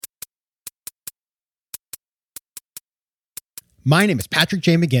My name is Patrick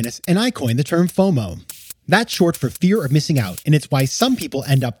J. McGinnis, and I coined the term FOMO. That's short for fear of missing out, and it's why some people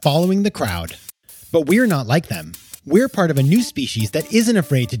end up following the crowd. But we're not like them. We're part of a new species that isn't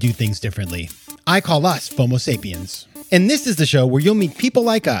afraid to do things differently. I call us FOMO sapiens. And this is the show where you'll meet people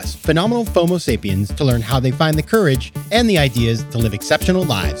like us, phenomenal FOMO sapiens, to learn how they find the courage and the ideas to live exceptional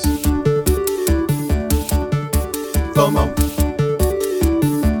lives. FOMO.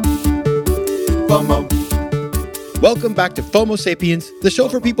 FOMO. Welcome back to FOMO Sapiens, the show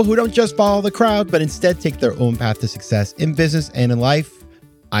for people who don't just follow the crowd, but instead take their own path to success in business and in life.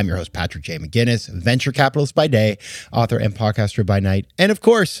 I'm your host, Patrick J. McGinnis, venture capitalist by day, author and podcaster by night, and of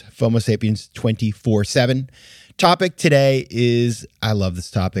course, FOMO Sapiens 24/7. Topic today is, I love this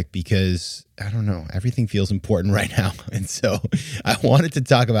topic because, I don't know, everything feels important right now. And so I wanted to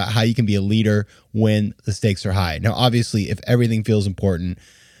talk about how you can be a leader when the stakes are high. Now, obviously, if everything feels important,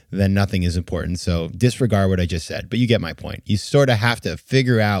 then nothing is important. So disregard what I just said, but you get my point. You sort of have to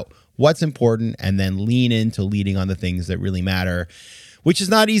figure out what's important and then lean into leading on the things that really matter, which is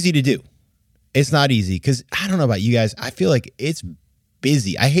not easy to do. It's not easy because I don't know about you guys. I feel like it's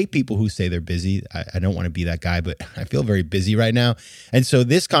busy. I hate people who say they're busy. I don't want to be that guy, but I feel very busy right now. And so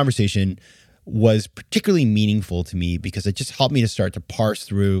this conversation was particularly meaningful to me because it just helped me to start to parse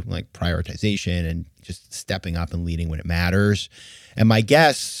through like prioritization and just stepping up and leading when it matters. And my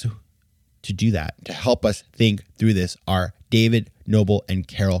guests to do that, to help us think through this, are David Noble and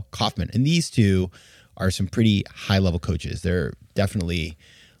Carol Kaufman. And these two are some pretty high-level coaches. They're definitely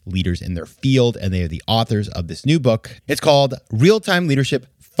leaders in their field, and they are the authors of this new book. It's called Real-Time Leadership: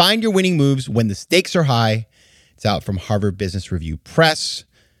 Find Your Winning Moves When the Stakes Are High. It's out from Harvard Business Review Press.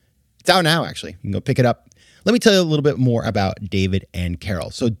 It's out now, actually. You can go pick it up. Let me tell you a little bit more about David and Carol.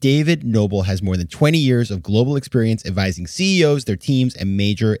 So David Noble has more than 20 years of global experience advising CEOs, their teams, and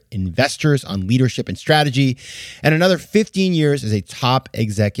major investors on leadership and strategy, and another 15 years as a top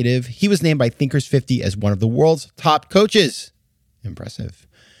executive. He was named by Thinkers 50 as one of the world's top coaches. Impressive.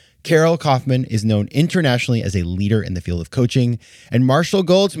 Carol Kaufman is known internationally as a leader in the field of coaching, and Marshall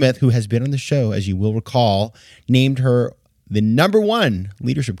Goldsmith, who has been on the show, as you will recall, named her the #1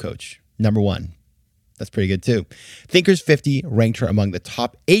 leadership coach. #1. That's pretty good too. Thinkers 50 ranked her among the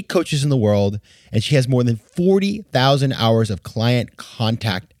top 8 coaches in the world, and she has more than 40,000 hours of client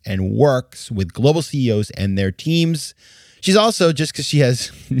contact and works with global CEOs and their teams. She's also, just because she has,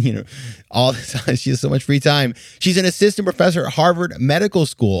 all this time, she has so much free time, she's an assistant professor at Harvard Medical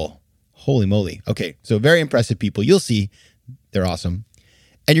School. Holy moly. Okay, so very impressive people. You'll see, they're awesome.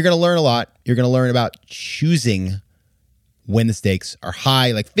 And you're going to learn a lot. You're going to learn about choosing when the stakes are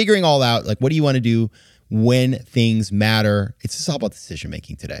high, like figuring all out, like what do you want to do when things matter. It's just all about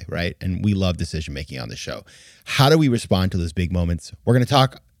decision-making today, right? And we love decision-making on the show. How do we respond to those big moments? We're going to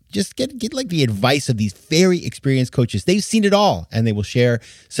talk, just get like the advice of these very experienced coaches. They've seen it all, and they will share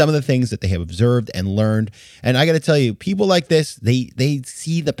some of the things that they have observed and learned. And I got to tell you, people like this, they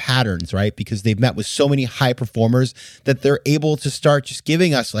see the patterns, right? Because they've met with so many high performers that they're able to start just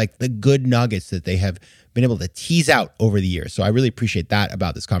giving us like the good nuggets that they have been able to tease out over the years. So I really appreciate that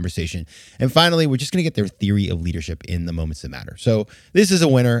about this conversation. And finally, we're just going to get their theory of leadership in the moments that matter. So this is a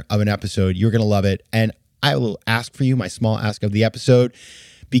winner of an episode. You're going to love it. And I will ask for you, my small ask of the episode,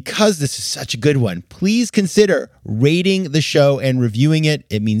 because this is such a good one, please consider rating the show and reviewing it.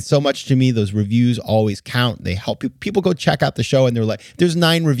 It means so much to me. Those reviews always count. They help people go check out the show, and they're like, there's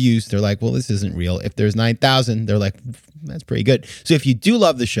 9 reviews. They're like, well, this isn't real. If there's 9,000, they're like, that's pretty good. So if you do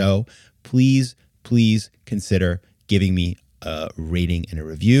love the show, please consider giving me a rating and a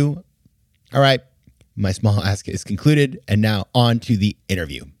review. All right, my small ask is concluded, and now on to the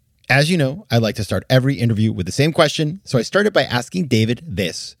interview. As you know, I like to start every interview with the same question, so I started by asking David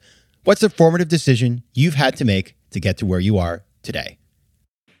this: what's a formative decision you've had to make to get to where you are today?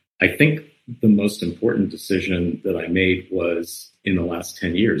 I think the most important decision that I made was in the last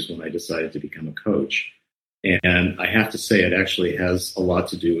 10 years when I decided to become a coach. And I have to say, it actually has a lot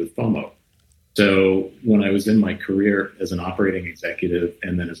to do with FOMO. So when I was in my career as an operating executive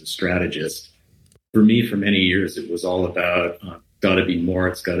and then as a strategist, for me, for many years, it was all about got to be more,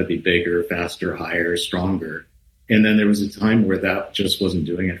 it's got to be bigger, faster, higher, stronger. And then there was a time where that just wasn't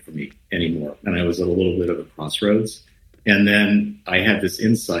doing it for me anymore. And I was at a little bit of a crossroads. And then I had this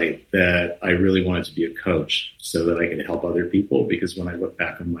insight that I really wanted to be a coach so that I could help other people, because when I look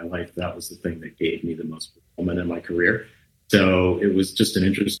back on my life, that was the thing that gave me the most fulfillment in my career. So it was just an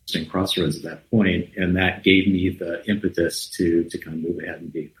interesting crossroads at that point, and that gave me the impetus to kind of move ahead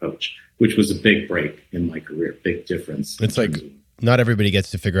and be a coach, which was a big break in my career, big difference. It's like not everybody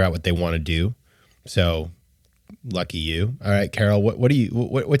gets to figure out what they want to do, so lucky you. All right, Carol,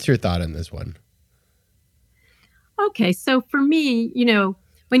 what's your thought on this one? Okay. So for me,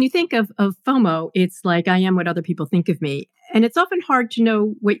 when you think of FOMO, it's like I am what other people think of me. And it's often hard to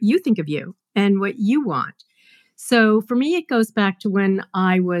know what you think of you and what you want. So for me, it goes back to when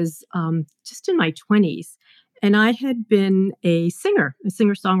I was just in my 20s and I had been a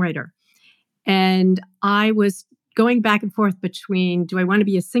singer-songwriter. And I was going back and forth between, do I want to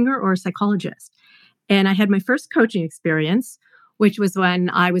be a singer or a psychologist? And I had my first coaching experience, which was when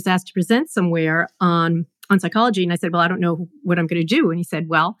I was asked to present somewhere on psychology. And I said, well, I don't know what I'm going to do. And he said,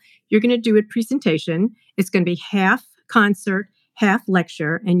 well, you're going to do a presentation. It's going to be half concert, half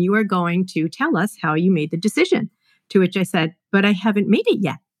lecture, and you are going to tell us how you made the decision. To which I said, but I haven't made it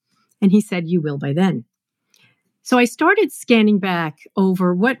yet. And he said, you will by then. So I started scanning back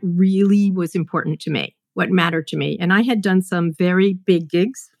over what really was important to me, what mattered to me. And I had done some very big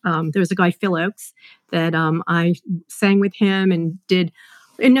gigs. There was a guy, Phil Oakes, that I sang with him and did.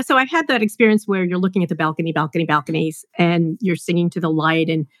 And so I've had that experience where you're looking at the balconies, and you're singing to the light.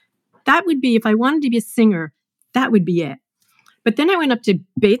 And that would be, if I wanted to be a singer, that would be it. But then I went up to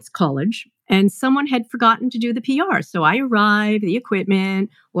Bates College and someone had forgotten to do the PR. So I arrived, the equipment,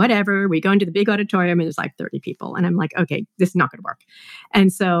 whatever. We go into the big auditorium and there's like 30 people. And I'm like, okay, this is not going to work.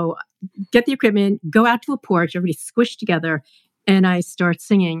 And so get the equipment, go out to a porch, everybody squished together. And I start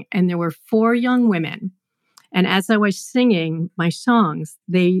singing. And there were 4 young women. And as I was singing my songs,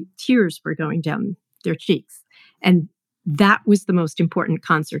 tears were going down their cheeks. And that was the most important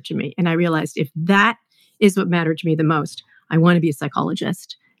concert to me. And I realized if that is what mattered to me the most, I want to be a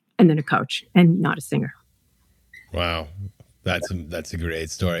psychologist and then a coach and not a singer. Wow. That's a great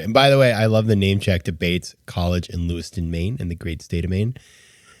story. And by the way, I love the name check to Bates College in Lewiston, Maine, in the great state of Maine.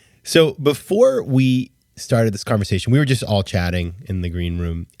 So before we started this conversation, we were just all chatting in the green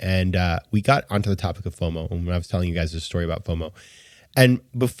room, and we got onto the topic of FOMO. And when I was telling you guys a story about FOMO, and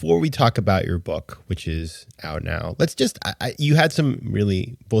before we talk about your book, which is out now, let's just, you had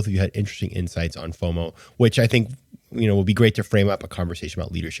both of you had interesting insights on FOMO, which I think, will be great to frame up a conversation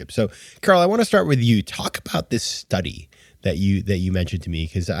about leadership. So Carol, I want to start with you. Talk about this study that you mentioned to me,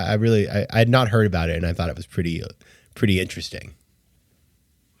 because I had not heard about it, and I thought it was pretty interesting.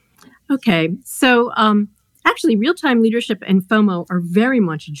 Okay. So actually, real-time leadership and FOMO are very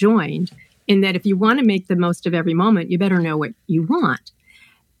much joined in that if you want to make the most of every moment, you better know what you want.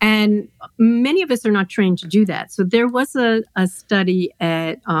 And many of us are not trained to do that. So there was a study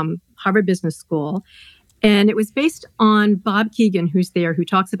at Harvard Business School, and it was based on Bob Keegan, who's there, who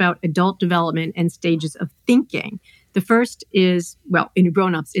talks about adult development and stages of thinking. The first is, in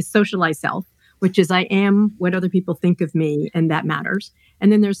grown-ups, is socialized self, which is I am what other people think of me, and that matters.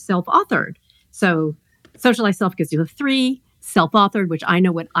 And then there's self-authored. So socialized self gives you a 3. Self-authored, which I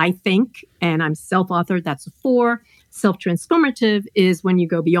know what I think, and I'm self-authored, that's a 4. Self-transformative is when you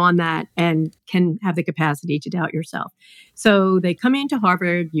go beyond that and can have the capacity to doubt yourself. So they come into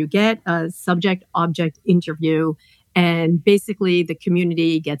Harvard, you get a subject-object interview, and basically the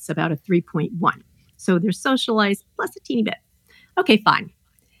community gets about a 3.1. So they're socialized plus a teeny bit. Okay, fine.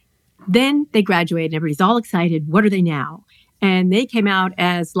 Then they graduate and everybody's all excited. What are they now? And they came out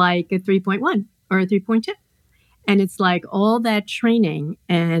as like a 3.1 or a 3.2. And it's like all that training,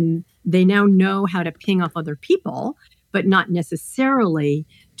 and they now know how to ping off other people, but not necessarily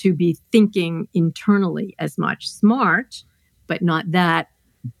to be thinking internally as much. Smart, but not that.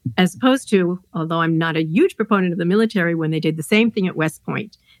 As opposed to, although I'm not a huge proponent of the military, when they did the same thing at West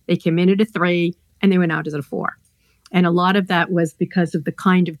Point, they came in at a 3 and they went out as a 4. And a lot of that was because of the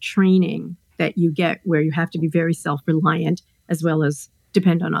kind of training that you get where you have to be very self-reliant as well as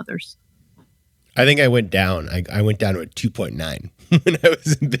depend on others. I think I went down. I went down to a 2.9 when I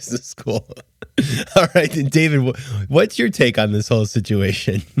was in business school. All right. And David, what's your take on this whole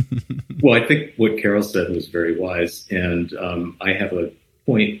situation? Well, I think what Carol said was very wise. And I have a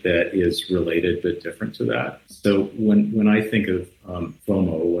point that is related but different to that. So when I think of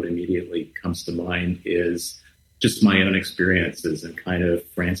FOMO, what immediately comes to mind is just my own experiences and kind of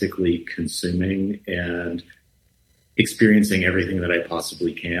frantically consuming and experiencing everything that I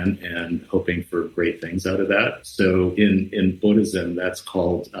possibly can and hoping for great things out of that. So in Buddhism, that's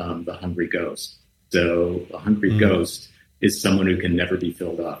called the hungry ghost. So a hungry ghost is someone who can never be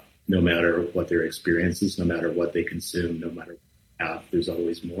filled up, no matter what their experiences, no matter what they consume, no matter what they have, there's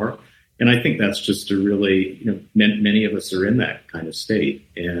always more. And I think that's just a really, many of us are in that kind of state.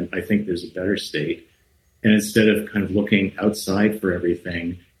 And I think there's a better state. And instead of kind of looking outside for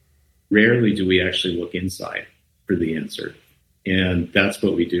everything, rarely do we actually look inside for the answer. And that's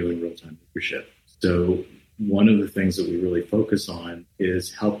what we do in real-time leadership. So one of the things that we really focus on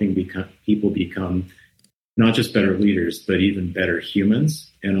is helping people become not just better leaders, but even better humans,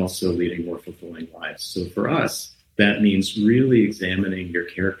 and also leading more fulfilling lives. So for us, that means really examining your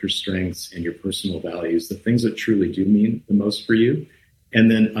character strengths and your personal values, the things that truly do mean the most for you,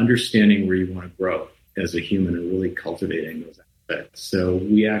 and then understanding where you want to grow as a human and really cultivating those aspects. So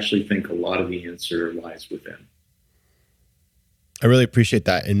we actually think a lot of the answer lies within. I really appreciate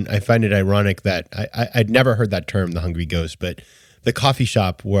that. And I find it ironic that I'd never heard that term, the Hungry Ghost, but the coffee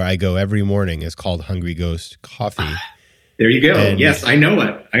shop where I go every morning is called Hungry Ghost Coffee. There you go. And yes, I know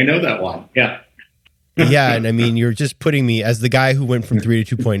it. I know that one. Yeah. Yeah. And I mean, you're just putting me as the guy who went from 3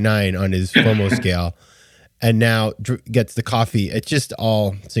 to 2.9 on his FOMO scale and now gets the coffee. It's just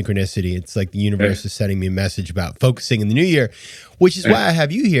all synchronicity. It's like the universe is sending me a message about focusing in the new year, which is why I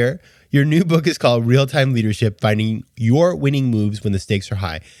have you here. Your new book is called Real-Time Leadership, Finding Your Winning Moves When the Stakes Are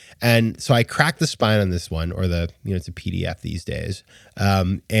High. And so I cracked the spine on this one, or it's a PDF these days.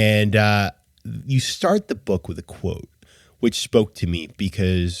 You start the book with a quote, which spoke to me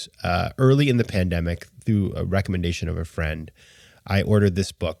because early in the pandemic, through a recommendation of a friend, I ordered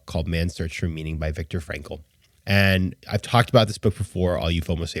this book called Man's Search for Meaning by Viktor Frankl. And I've talked about this book before, all you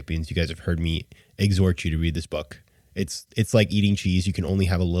FOMO sapiens. You guys have heard me exhort you to read this book. It's like eating cheese. You can only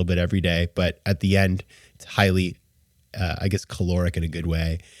have a little bit every day, but at the end, it's highly, caloric in a good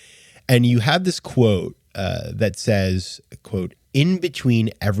way. And you have this quote that says, quote, "In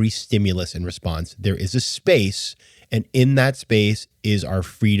between every stimulus and response, there is a space, and in that space is our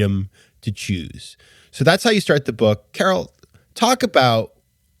freedom to choose." So that's how you start the book. Carol, talk about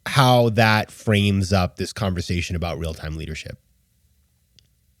how that frames up this conversation about real-time leadership.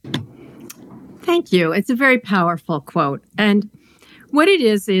 Thank you. It's a very powerful quote. And what it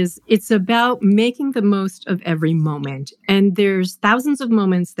is it's about making the most of every moment. And there's thousands of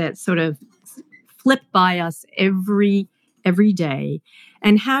moments that sort of flip by us every day.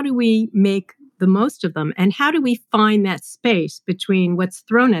 And how do we make the most of them? And how do we find that space between what's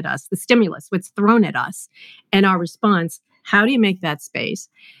thrown at us, the stimulus, what's thrown at us, and our response? How do you make that space?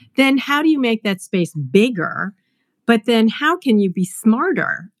 Then how do you make that space bigger? But then how can you be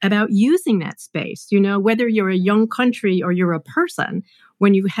smarter about using that space? You know, whether you're a young country or you're a person,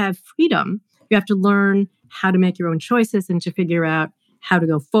 when you have freedom, you have to learn how to make your own choices and to figure out how to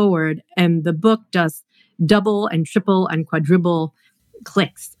go forward. And the book does double and triple and quadruple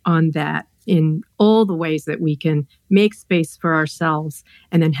clicks on that in all the ways that we can make space for ourselves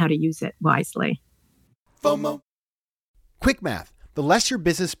and then how to use it wisely. FOMO. Quick math. The less your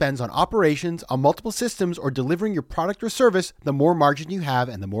business spends on operations, on multiple systems, or delivering your product or service, the more margin you have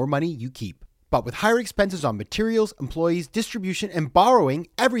and the more money you keep. But with higher expenses on materials, employees, distribution, and borrowing,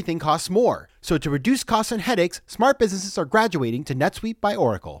 everything costs more. So to reduce costs and headaches, smart businesses are graduating to NetSuite by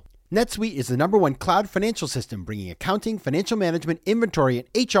Oracle. NetSuite is the #1 cloud financial system, bringing accounting, financial management, inventory, and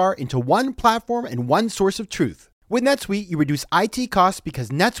HR into one platform and one source of truth. With NetSuite, you reduce IT costs because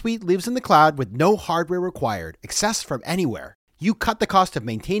NetSuite lives in the cloud with no hardware required, accessed from anywhere. You cut the cost of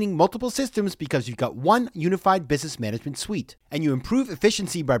maintaining multiple systems because you've got one unified business management suite. And you improve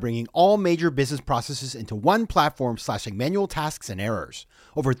efficiency by bringing all major business processes into one platform, slashing manual tasks and errors.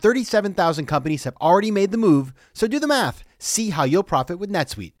 Over 37,000 companies have already made the move, so do the math. See how you'll profit with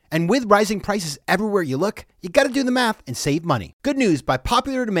NetSuite. And with rising prices everywhere you look, you gotta do the math and save money. Good news, by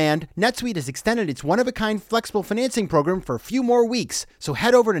popular demand, NetSuite has extended its one-of-a-kind flexible financing program for a few more weeks. So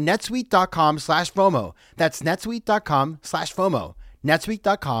head over to netsuite.com/FOMO. That's netsuite.com/FOMO.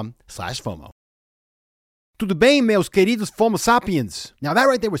 netsuite.com/FOMO. Tudo bem, meus queridos FOMO sapiens? Now that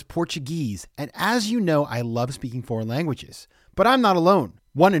right there was Portuguese. And as you know, I love speaking foreign languages. But I'm not alone.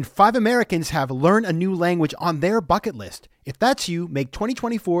 1 in 5 Americans have learned a new language on their bucket list. If that's you, make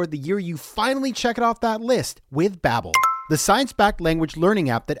 2024 the year you finally check it off that list with Babbel, the science-backed language learning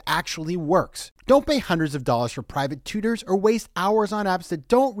app that actually works. Don't pay hundreds of dollars for private tutors or waste hours on apps that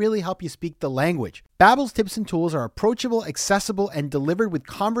don't really help you speak the language. Babbel's tips and tools are approachable, accessible, and delivered with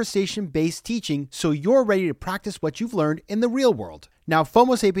conversation-based teaching so you're ready to practice what you've learned in the real world. Now,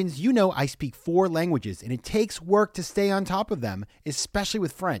 FOMO sapiens, you know I speak 4 languages, and it takes work to stay on top of them, especially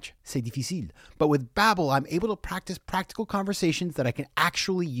with French. C'est difficile. But with Babbel, I'm able to practice practical conversations that I can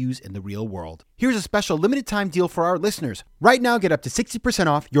actually use in the real world. Here's a special limited time deal for our listeners. Right now, get up to 60%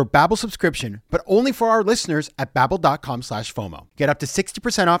 off your Babbel subscription, but only for our listeners at babbel.com/FOMO. Get up to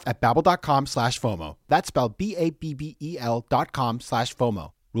 60% off at babbel.com/FOMO. That's spelled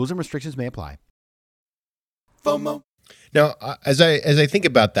BABBEL.com/FOMO. Rules and restrictions may apply. FOMO. Now, as I think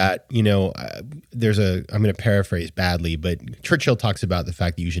about that, you know, I'm going to paraphrase badly, but Churchill talks about the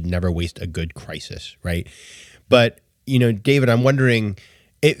fact that you should never waste a good crisis, right? But, you know, David, I'm wondering,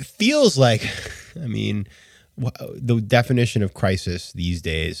 it feels like, I mean, the definition of crisis these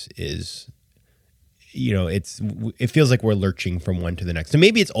days it feels like we're lurching from one to the next. And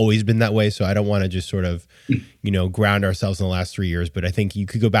maybe it's always been that way. So I don't want to just sort of, ground ourselves in the last 3 years. But I think you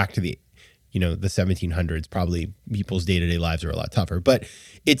could go back to the 1700s. Probably people's day-to-day lives are a lot tougher. But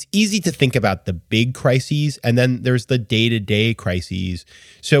it's easy to think about the big crises, and then there's the day-to-day crises.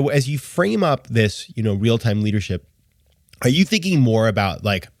 So as you frame up this, real-time leadership, are you thinking more about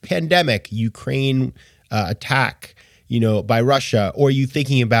like pandemic, Ukraine attack, by Russia, or are you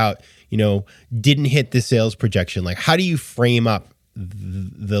thinking about didn't hit the sales projection? Like, how do you frame up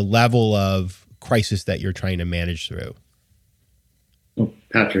the level of crisis that you're trying to manage through? Well,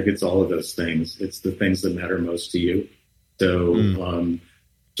 Patrick, it's all of those things. It's the things that matter most to you. So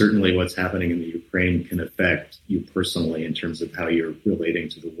certainly what's happening in the Ukraine can affect you personally in terms of how you're relating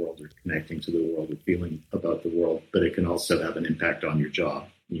to the world or connecting to the world or feeling about the world, but it can also have an impact on your job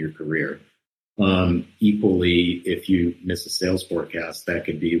and your career. Equally, if you miss a sales forecast, that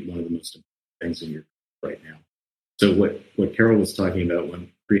could be one of the most important things in your career right now. So what Carol was talking about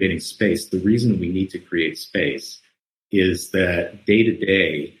when creating space, the reason we need to create space is that day to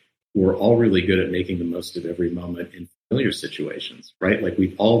day, we're all really good at making the most of every moment in familiar situations, right? Like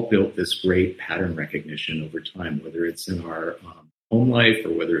we've all built this great pattern recognition over time, whether it's in our home life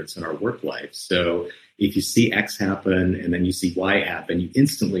or whether it's in our work life. So if you see X happen and then you see Y happen, you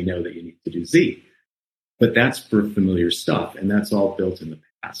instantly know that you need to do Z. But that's for familiar stuff, and that's all built in the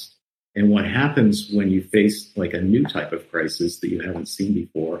past. And what happens when you face like a new type of crisis that you haven't seen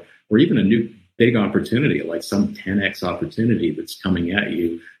before, or even a new big opportunity, like some 10x opportunity that's coming at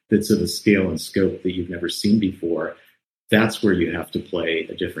you that's of a scale and scope that you've never seen before, that's where you have to play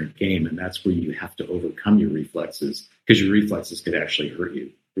a different game. And that's where you have to overcome your reflexes, because your reflexes could actually hurt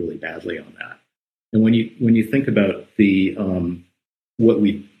you really badly on that. And when you think about the what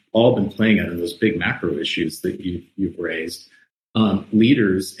we've all been playing at in those big macro issues that you've raised,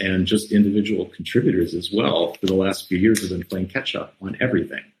 leaders and just individual contributors as well for the last few years have been playing catch up on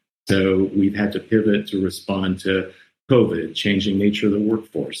everything. So we've had to pivot to respond to COVID, changing nature of the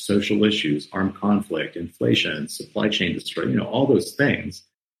workforce, social issues, armed conflict, inflation, supply chain disruption, all those things.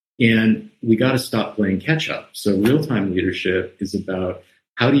 And we got to stop playing catch up. So real-time leadership is about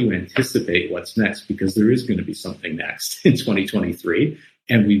how do you anticipate what's next? Because there is going to be something next in 2023.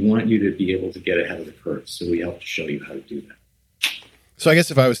 And we want you to be able to get ahead of the curve. So we help to show you how to do that. So I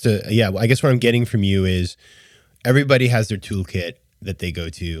guess if I was to, I guess what I'm getting from you is everybody has their toolkit that they go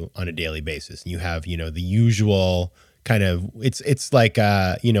to on a daily basis. And you have, the usual kind of, it's like,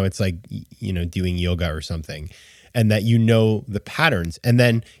 doing yoga or something, and that the patterns. And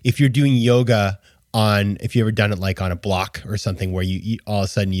then if you're doing yoga if you ever done it like on a block or something where you all of a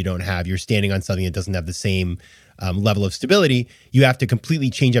sudden you're standing on something that doesn't have the same level of stability, you have to completely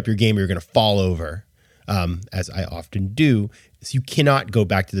change up your game or you're going to fall over, as I often do. So you cannot go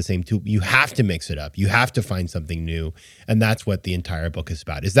back to the same tool. You have to mix it up. You have to find something new. And that's what the entire book is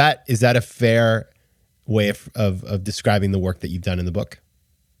about. Is that a fair way of describing the work that you've done in the book?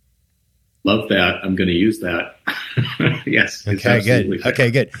 Love that. I'm going to use that. Yes. Okay, good. Fair.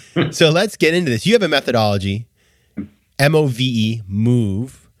 Okay, good. So let's get into this. You have a methodology, MOVE,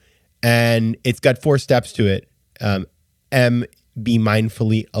 move, and it's got 4 steps to it. M, be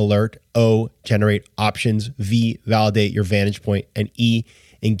mindfully alert. O, generate options. V, validate your vantage point. And E,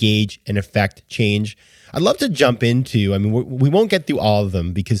 engage and affect change. I'd love to jump into, we won't get through all of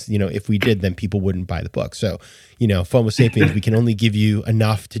them because, if we did, then people wouldn't buy the book. So, FOMO Sapiens, we can only give you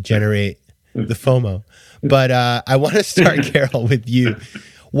enough to generate the FOMO. But I want to start, Carol, with you.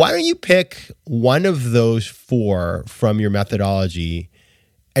 Why don't you pick one of those 4 from your methodology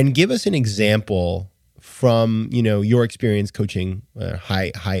and give us an example from, your experience coaching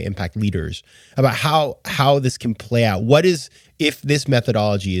high impact leaders about how this can play out? What is, if this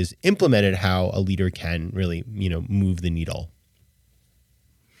methodology is implemented, how a leader can really, move the needle?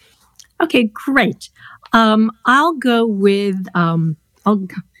 Okay, great. I'll go with O,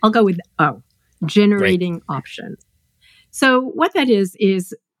 generating Great. Options. So what that is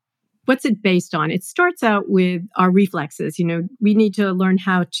what's it based on? It starts out with our reflexes. We need to learn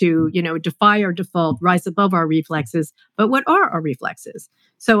how to, defy our default, rise above our reflexes. But what are our reflexes?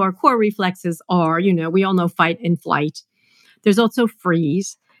 So our core reflexes are, we all know fight and flight. There's also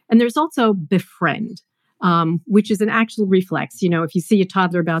freeze. And there's also befriend, which is an actual reflex. If you see a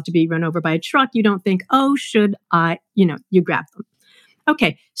toddler about to be run over by a truck, you don't think, oh, should I, you grab them.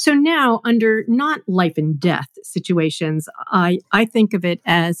 Okay, so now under not life and death situations, I think of it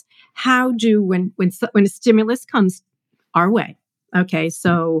as how do when a stimulus comes our way. Okay,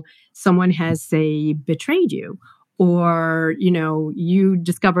 so someone has, say, betrayed you, or you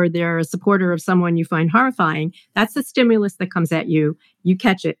discover they're a supporter of someone you find horrifying. That's the stimulus that comes at you. You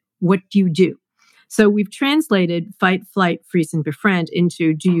catch it. What do you do? So we've translated fight, flight, freeze, and befriend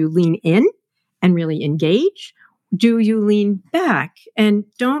into, do you lean in and really engage? Do you lean back and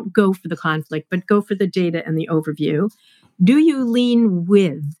don't go for the conflict, but go for the data and the overview? Do you lean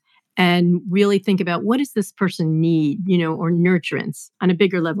with and really think about what does this person need, or nurturance on a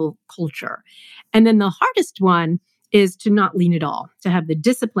bigger level culture? And then the hardest one is to not lean at all, to have the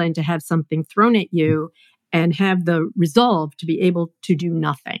discipline to have something thrown at you and have the resolve to be able to do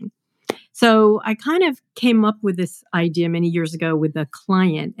nothing. So I kind of came up with this idea many years ago with a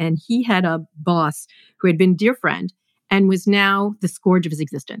client, and he had a boss who had been a dear friend and was now the scourge of his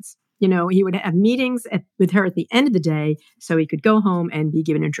existence. He would have meetings with her at the end of the day so he could go home and be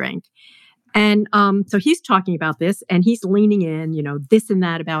given a drink. And so he's talking about this and he's leaning in, this and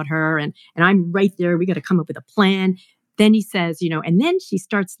that about her. And I'm right there. We got to come up with a plan. Then he says, and then she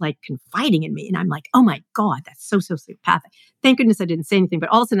starts like confiding in me. And I'm like, oh my God, that's so sociopathic. Thank goodness I didn't say anything. But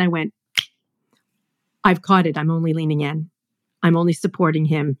all of a sudden I went, I've caught it. I'm only leaning in. I'm only supporting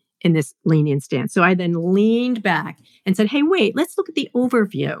him in this lenient stance. So I then leaned back and said, hey, wait, let's look at the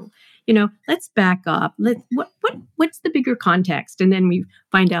overview. Let's back up. What's the bigger context? And then we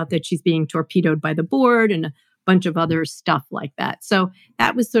find out that she's being torpedoed by the board and a bunch of other stuff like that. So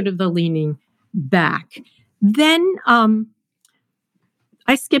that was sort of the leaning back. Then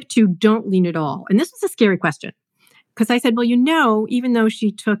I skipped to don't lean at all. And this was a scary question. Because I said, well, even though she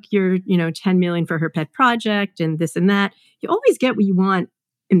took your, $10 million for her pet project and this and that, you always get what you want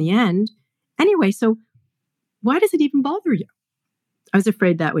in the end. Anyway, so why does it even bother you? I was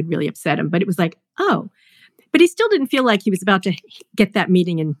afraid that would really upset him, but it was like, oh, but he still didn't feel like he was about to get that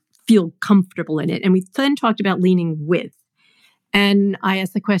meeting and feel comfortable in it. And we then talked about leaning with. And I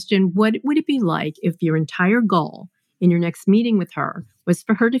asked the question, what would it be like if your entire goal in your next meeting with her was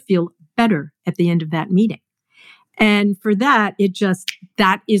for her to feel better at the end of that meeting? And for that,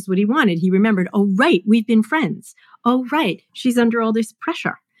 that is what he wanted. He remembered, oh, right, we've been friends. Oh, right, she's under all this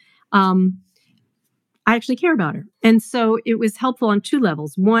pressure. I actually care about her. And so it was helpful on two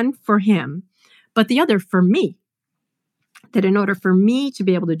levels. One, for him, but the other for me. That in order for me to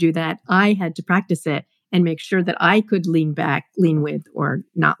be able to do that, I had to practice it and make sure that I could lean back, lean with, or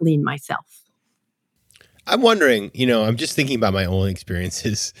not lean myself. I'm wondering, I'm just thinking about my own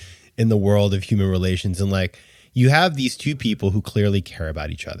experiences in the world of human relations and you have these two people who clearly care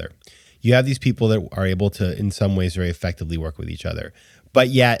about each other. You have these people that are able to, in some ways, very effectively work with each other. But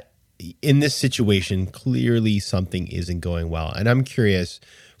yet, in this situation, clearly something isn't going well. And I'm curious,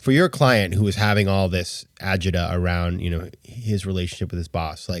 for your client who is having all this agita around, his relationship with his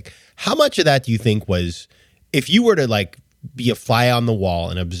boss, how much of that do you think was, if you were to be a fly on the wall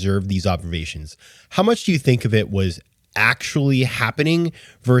and observe these observations, how much do you think of it was actually happening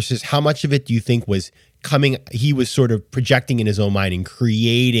versus how much of it do you think was he was sort of projecting in his own mind and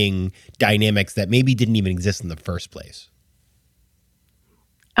creating dynamics that maybe didn't even exist in the first place?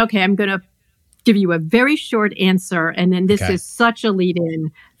 Okay, I'm going to give you a very short answer. And then this is such a lead in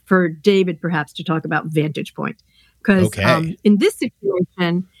for David, perhaps, to talk about vantage point. Because in this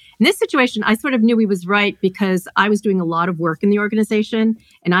situation, I sort of knew he was right because I was doing a lot of work in the organization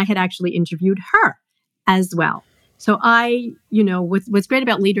and I had actually interviewed her as well. So what's great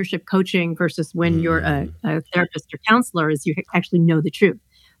about leadership coaching versus when you're a therapist or counselor is you actually know the truth.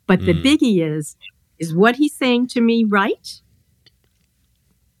 But the biggie is what he's saying to me right?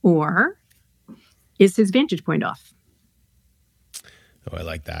 Or is his vantage point off? Oh, I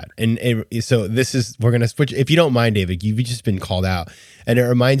like that. And so we're going to switch. If you don't mind, David, you've just been called out. And it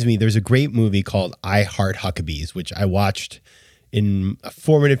reminds me, there's a great movie called I Heart Huckabees, which I watched in a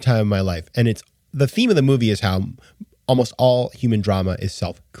formative time of my life. And the theme of the movie is how almost all human drama is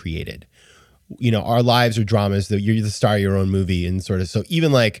self-created. Our lives are dramas that you're the star of your own movie. And sort of, so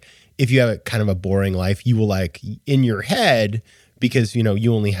even if you have kind of a boring life, you will in your head, because you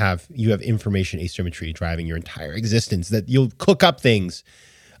have information asymmetry driving your entire existence, that you'll cook up things.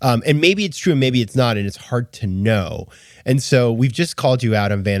 And maybe it's true and maybe it's not, and it's hard to know. And so we've just called you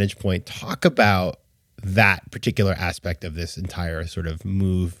out on Vantage Point. Talk about that particular aspect of this entire sort of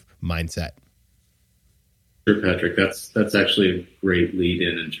move mindset. Sure, Patrick. That's actually a great lead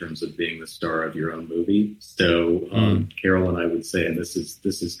in terms of being the star of your own movie. So Carol and I would say, and this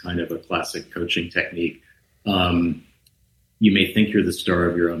is kind of a classic coaching technique, you may think you're the star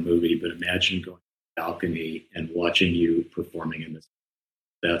of your own movie, but imagine going to the balcony and watching you performing in this.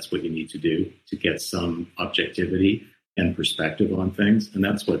 That's what you need to do to get some objectivity and perspective on things. And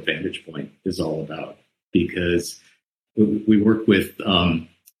that's what Vantage Point is all about, because we work with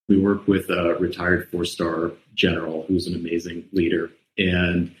a retired 4-star general who's an amazing leader.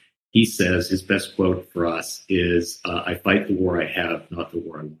 And he says his best quote for us is, I fight the war I have, not the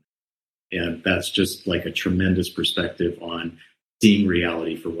war I want. And that's just like a tremendous perspective on seeing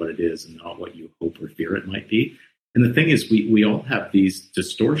reality for what it is and not what you hope or fear it might be. And the thing is, we all have these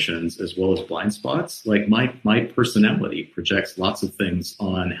distortions as well as blind spots. Like my personality projects lots of things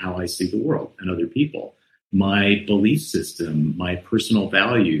on how I see the world and other people. My belief system, my personal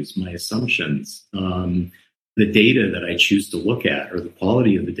values, my assumptions, the data that I choose to look at, or the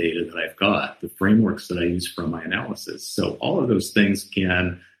quality of the data that I've got, the frameworks that I use for my analysis. So all of those things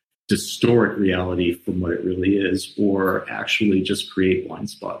can distort reality from what it really is, or actually just create blind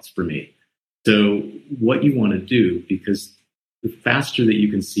spots for me. So what you want to do, because the faster that you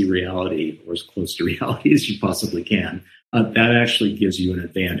can see reality, or as close to reality as you possibly can, that actually gives you an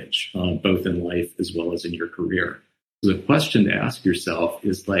advantage, both in life as well as in your career. So the question to ask yourself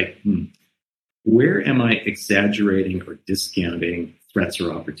is like, where am I exaggerating or discounting threats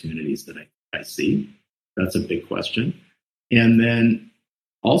or opportunities that I see? That's a big question. And then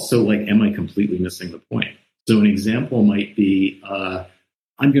also, like, am I completely missing the point? So an example might be,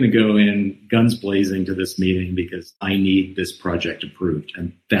 I'm going to go in guns blazing to this meeting because I need this project approved.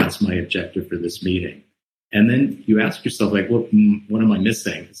 And that's my objective for this meeting. And then you ask yourself, like, well, what am I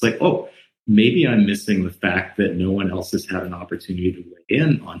missing? It's like, oh, maybe I'm missing the fact that no one else has had an opportunity to weigh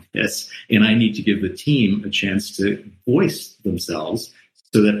in on this. And I need to give the team a chance to voice themselves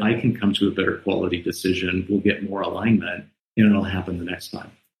so that I can come to a better quality decision. We'll get more alignment and it'll happen the next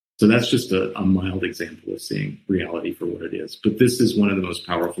time. So that's just a mild example of seeing reality for what it is. But this is one of the most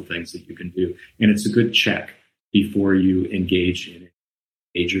powerful things that you can do. And it's a good check before you engage in a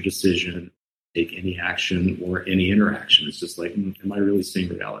major decision, take any action or any interaction. It's just like, am I really seeing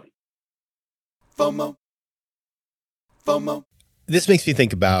reality? FOMO. This makes me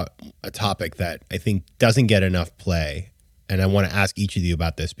think about a topic that I think doesn't get enough play. And I want to ask each of you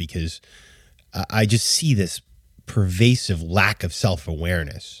about this because I just see this pervasive lack of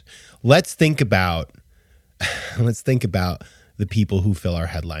self-awareness. Let's think about the people who fill our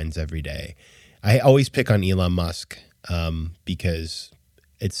headlines every day. I always pick on Elon Musk because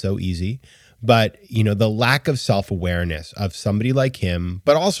it's so easy. But, the lack of self-awareness of somebody like him,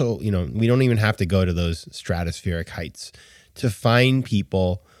 but also, we don't even have to go to those stratospheric heights to find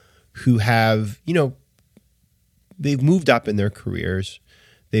people who have, they've moved up in their careers,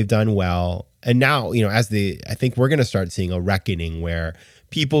 they've done well. And now, I think we're going to start seeing a reckoning where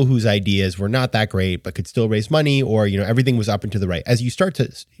people whose ideas were not that great, but could still raise money, or, everything was up and to the right. As you start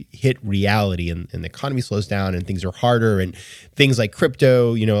to hit reality and the economy slows down and things are harder and things like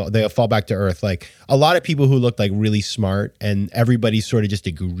crypto, they'll fall back to earth. Like a lot of people who looked like really smart and everybody sort of just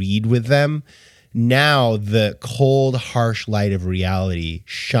agreed with them. Now the cold, harsh light of reality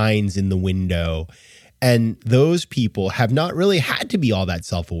shines in the window. And those people have not really had to be all that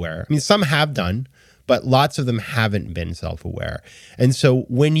self-aware. I mean, some have done, but lots of them haven't been self-aware. And so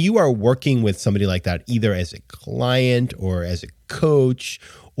when you are working with somebody like that, either as a client or as a coach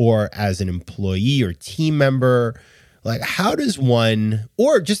or as an employee or team member, like how does one,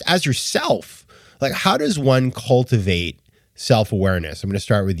 or just as yourself, like how does one cultivate self-awareness? I'm going to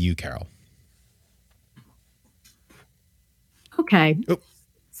start with you, Carol. Okay. Oh.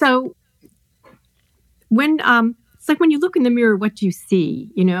 So when it's like when you look in the mirror, what do you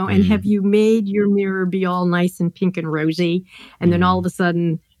see, and have you made your mirror be all nice and pink and rosy? And then all of a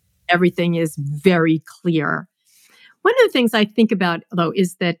sudden everything is very clear. One of the things I think about, though,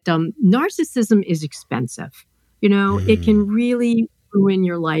 is that narcissism is expensive. It can really ruin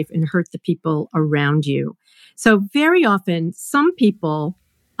your life and hurt the people around you. So very often, some people,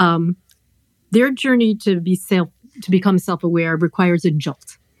 their journey to become self-aware requires a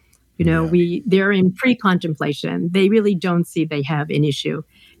jolt. They're in pre-contemplation. They really don't see they have an issue.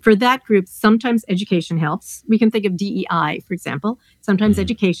 For that group, sometimes education helps. We can think of DEI, for example. Sometimes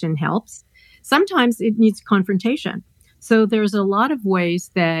education helps. Sometimes it needs confrontation. So there's a lot of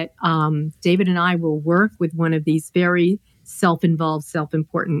ways that David and I will work with one of these very self-involved,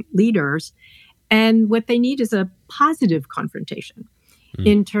 self-important leaders. And what they need is a positive confrontation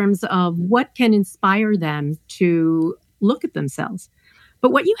in terms of what can inspire them to look at themselves.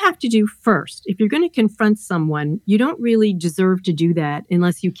 But what you have to do first, if you're going to confront someone, you don't really deserve to do that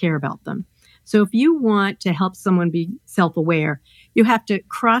unless you care about them. So if you want to help someone be self-aware, you have to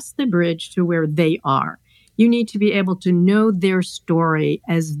cross the bridge to where they are. You need to be able to know their story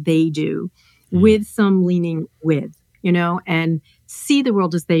as they do, with some leaning with, and see the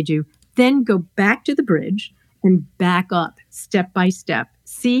world as they do. Then go back to the bridge and back up step by step.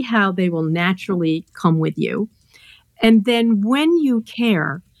 See how they will naturally come with you. And then when you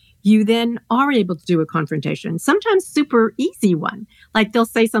care, you then are able to do a confrontation, sometimes super easy one. Like they'll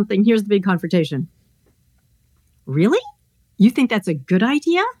say something, here's the big confrontation. Really? You think that's a good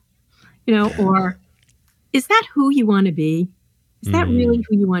idea? or is that who you want to be? Is that really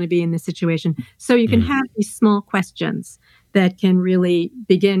who you want to be in this situation? So you can have these small questions that can really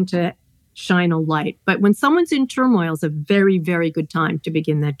begin to shine a light. But when someone's in turmoil, it's a very, very good time to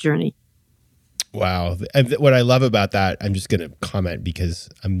begin that journey. Wow. What I love about that, I'm just going to comment because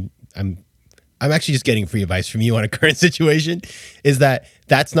I'm actually just getting free advice from you on a current situation, is that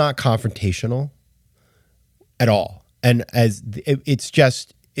that's not confrontational at all. And it's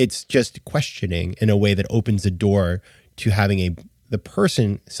just questioning in a way that opens the door to having the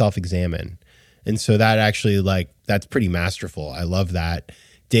person self-examine. And so that actually, that's pretty masterful. I love that.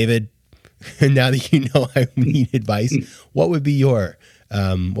 David, now that you know I need advice, what would be your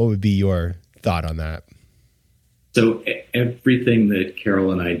thought on that? So everything that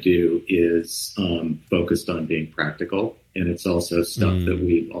Carol and I do is focused on being practical, and it's also stuff that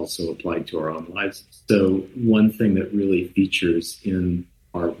we've also applied to our own lives. So one thing that really features in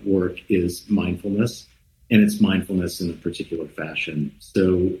our work is mindfulness, and it's mindfulness in a particular fashion.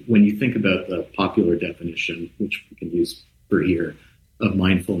 So when you think about the popular definition, which we can use for here, of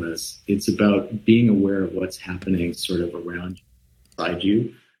mindfulness, it's about being aware of what's happening sort of around inside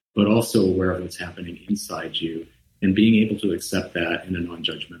you, but also aware of what's happening inside you, and being able to accept that in a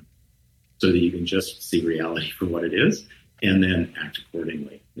non-judgment so that you can just see reality for what it is and then act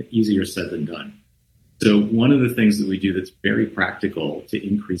accordingly. Easier said than done. So one of the things that we do that's very practical to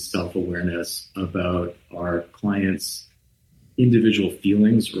increase self-awareness about our clients' individual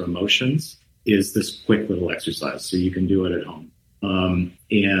feelings or emotions is this quick little exercise. So you can do it at home.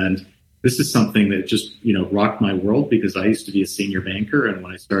 And this is something that just, rocked my world because I used to be a senior banker. And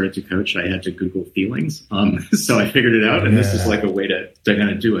when I started to coach, I had to Google feelings. So I figured it out. And this is like a way to kind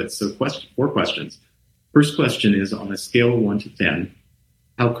of do it. So 4 questions. First question is, on a scale of 1 to 10,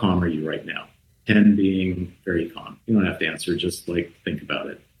 how calm are you right now? 10 being very calm. You don't have to answer, just think about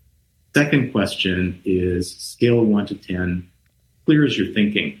it. Second question is, scale of 1 to 10, clear as you're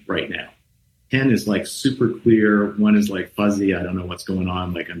thinking right now. 10 is super clear. 1 is fuzzy. I don't know what's going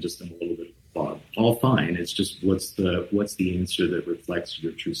on. I'm just in a little bit of a fog. All fine. It's just what's the answer that reflects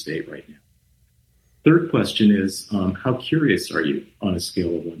your true state right now. Third question is, how curious are you on a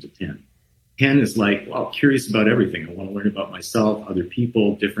scale of 1 to 10? 10 is curious about everything. I want to learn about myself, other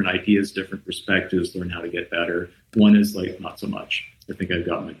people, different ideas, different perspectives, learn how to get better. 1 is not so much. I think I've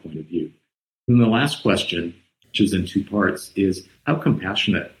got my point of view. And the last question, which is in 2 parts, is how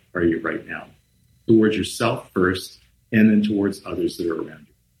compassionate are you right now? Towards yourself first, and then towards others that are around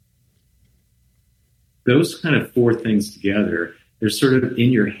you. Those kind of 4 things together, they're sort of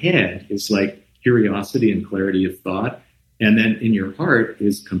in your head is curiosity and clarity of thought. And then in your heart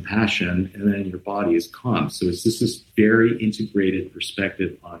is compassion, and then in your body is calm. So it's just this very integrated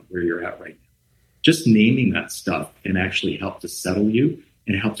perspective on where you're at right now. Just naming that stuff can actually help to settle you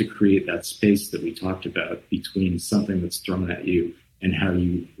and help to create that space that we talked about between something that's thrown at you and how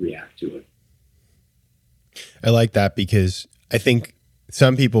you react to it. I like that because I think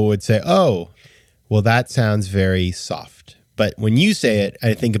some people would say, oh, well, that sounds very soft. But when you say it,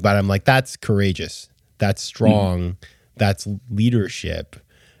 I think about it, I'm like, that's courageous. That's strong. That's leadership.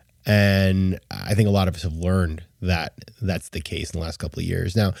 And I think a lot of us have learned that that's the case in the last couple of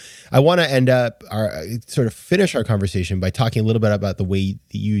years. Now, I want to finish our conversation by talking a little bit about the way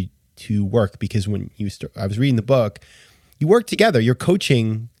that you two work, because when I was reading the book, you work together. You're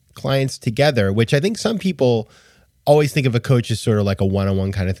coaching clients together, which I think some people always think of a coach as sort of like a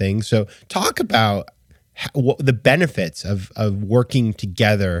one-on-one kind of thing. So talk about the benefits of working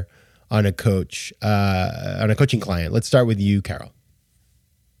together on a coaching client. Let's start with you, Carol.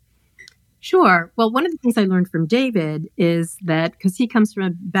 Sure. Well, one of the things I learned from David is that, because he comes from a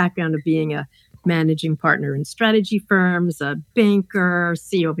background of being a managing partner in strategy firms, a banker,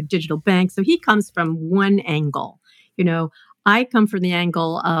 CEO of a digital bank. So he comes from one angle. I come from the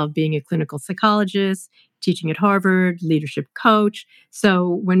angle of being a clinical psychologist, teaching at Harvard, leadership coach.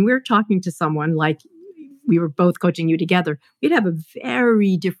 So when we're talking to someone like we were both coaching you together, we'd have a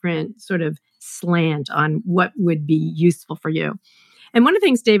very different sort of slant on what would be useful for you. And one of the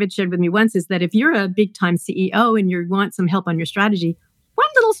things David shared with me once is that if you're a big time CEO and you want some help on your strategy, one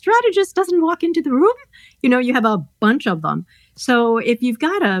little strategist doesn't walk into the room. You have a bunch of them. So if you've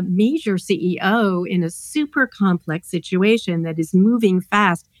got a major CEO in a super complex situation that is moving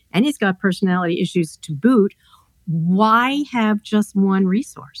fast and he's got personality issues to boot, why have just one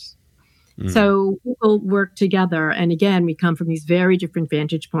resource? So people work together. And again, we come from these very different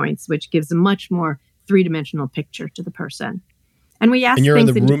vantage points, which gives a much more 3-dimensional picture to the person. And we ask And you're in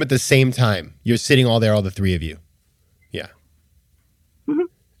the things room at the same time. You're sitting all there, all the 3 of you. Yeah. Mm-hmm.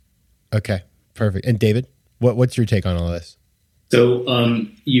 Okay, perfect. And David, what's your take on all this? So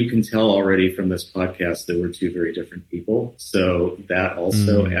you can tell already from this podcast that we're two very different people. So that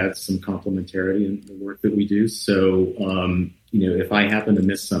also adds some complementarity in the work that we do. So, if I happen to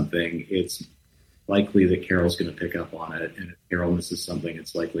miss something, it's likely that Carol's going to pick up on it. And if Carol misses something,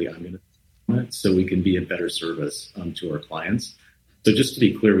 it's likely I'm going to pick up on it, so we can be a better service to our clients. So just to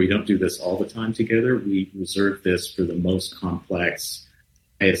be clear, we don't do this all the time together. We reserve this for the most complex,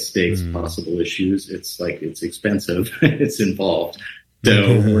 highest stakes possible issues. It's expensive, it's involved.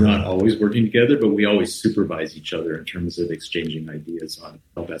 So we're not always working together, but we always supervise each other in terms of exchanging ideas on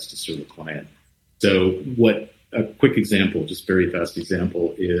how best to serve a client. So a quick example, just very fast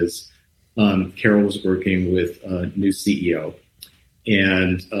example, is Carol was working with a new CEO,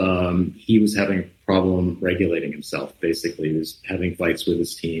 and he was having a problem regulating himself. Basically, he was having fights with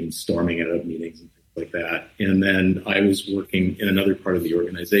his team, storming out of meetings and things like that. And then I was working in another part of the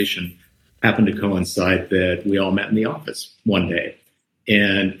organization, happened to coincide that we all met in the office one day.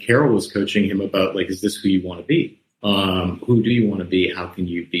 And Carol was coaching him about, is this who you want to be? Who do you want to be? How can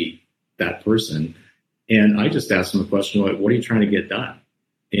you be that person? And I just asked him a question, what are you trying to get done?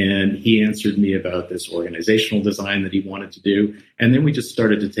 And he answered me about this organizational design that he wanted to do. And then we just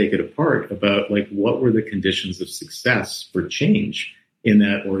started to take it apart about what were the conditions of success for change in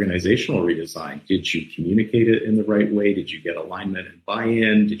that organizational redesign? Did you communicate it in the right way? Did you get alignment and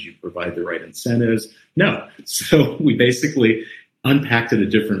buy-in? Did you provide the right incentives? No. So we basically unpacked it a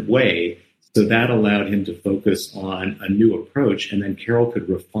different way. So that allowed him to focus on a new approach. And then Carol could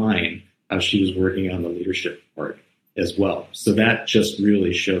refine how she was working on the leadership part as well. So that just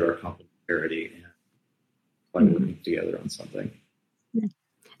really showed our complementarity and by working together on something.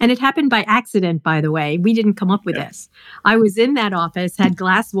 And it happened by accident, by the way. We didn't come up with this. I was in that office, had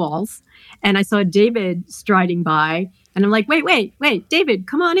glass walls, and I saw David striding by. And I'm like, wait, David,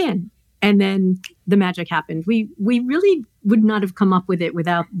 come on in. And then the magic happened. We really would not have come up with it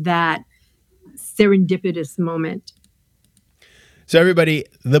without that serendipitous moment. So everybody,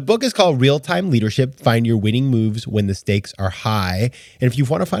 the book is called Real-Time Leadership, Find Your Winning Moves When the Stakes Are High. And if you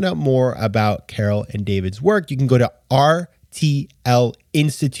want to find out more about Carol and David's work, you can go to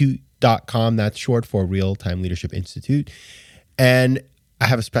rtlinstitute.com. That's short for Real Time Leadership Institute. And I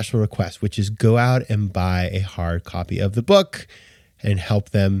have a special request, which is go out and buy a hard copy of the book and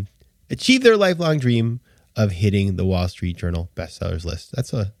help them achieve their lifelong dream of hitting the Wall Street Journal bestsellers list.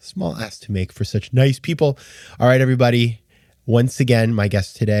 That's a small ask to make for such nice people. All right, everybody. Once again, my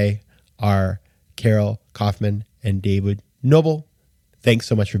guests today are Carol Kaufman and David Noble. Thanks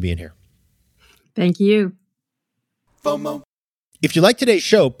so much for being here. Thank you. FOMO. If you like today's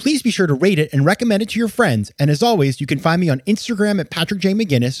show, please be sure to rate it and recommend it to your friends. And as always, you can find me on Instagram at Patrick J.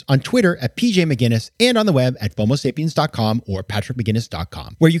 McGinnis, on Twitter at PJ McGinnis, and on the web at FOMOSapiens.com or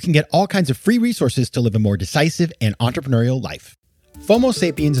PatrickMcGinnis.com, where you can get all kinds of free resources to live a more decisive and entrepreneurial life. FOMO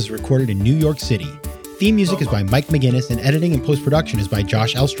Sapiens is recorded in New York City. Theme music is by Mike McGinnis, and editing and post-production is by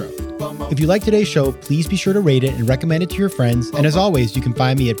Josh Elstro. If you like today's show, please be sure to rate it and recommend it to your friends. And as always, you can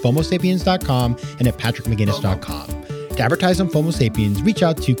find me at FOMOSapiens.com and at PatrickMcGinnis.com. To advertise on FOMO Sapiens, reach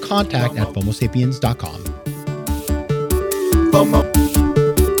out to contact@FOMOSapiens.com. FOMO.